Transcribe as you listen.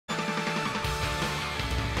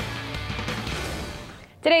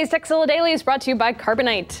Today's Tekzilla Daily is brought to you by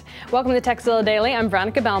Carbonite. Welcome to Tekzilla Daily. I'm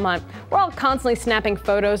Veronica Belmont. We're all constantly snapping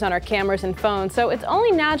photos on our cameras and phones, so it's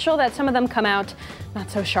only natural that some of them come out not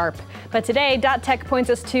so sharp. But today, .tech points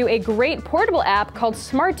us to a great portable app called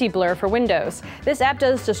Smart Deblur for Windows. This app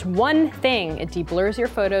does just one thing. It deblurs your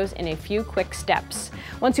photos in a few quick steps.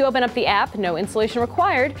 Once you open up the app, no installation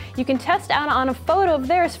required, you can test out on a photo of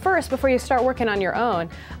theirs first before you start working on your own.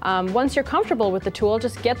 Once you're comfortable with the tool,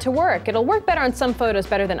 just get to work. It'll work better on some photos,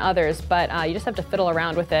 better than others, but you just have to fiddle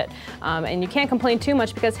around with it. And you can't complain too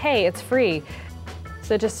much because, hey, it's free.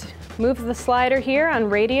 So just move the slider here on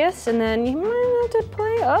radius, and then you might have to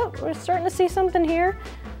play. Oh, we're starting to see something here.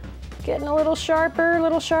 Getting a little sharper, a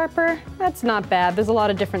little sharper. That's not bad. There's a lot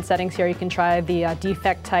of different settings here. You can try the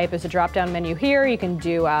defect type. There's a drop-down menu here. You can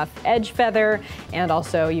do edge feather, and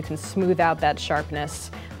also you can smooth out that sharpness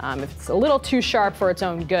if it's a little too sharp for its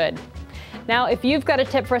own good. Now, if you've got a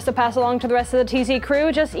tip for us to pass along to the rest of the TZ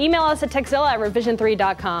crew, just email us at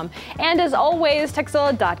tekzilla@revision3.com. And as always,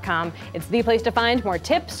 tekzilla.com. It's the place to find more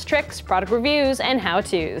tips, tricks, product reviews, and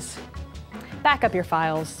how-tos. Back up your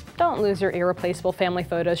files. Don't lose your irreplaceable family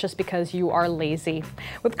photos just because you are lazy.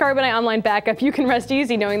 With Carbonite Online Backup, you can rest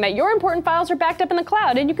easy knowing that your important files are backed up in the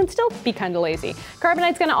cloud, and you can still be kind of lazy.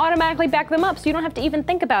 Carbonite's going to automatically back them up so you don't have to even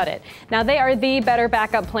think about it. Now, they are the better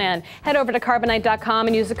backup plan. Head over to carbonite.com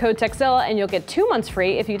and use the code Tekzilla, and you'll get 2 months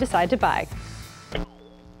free if you decide to buy.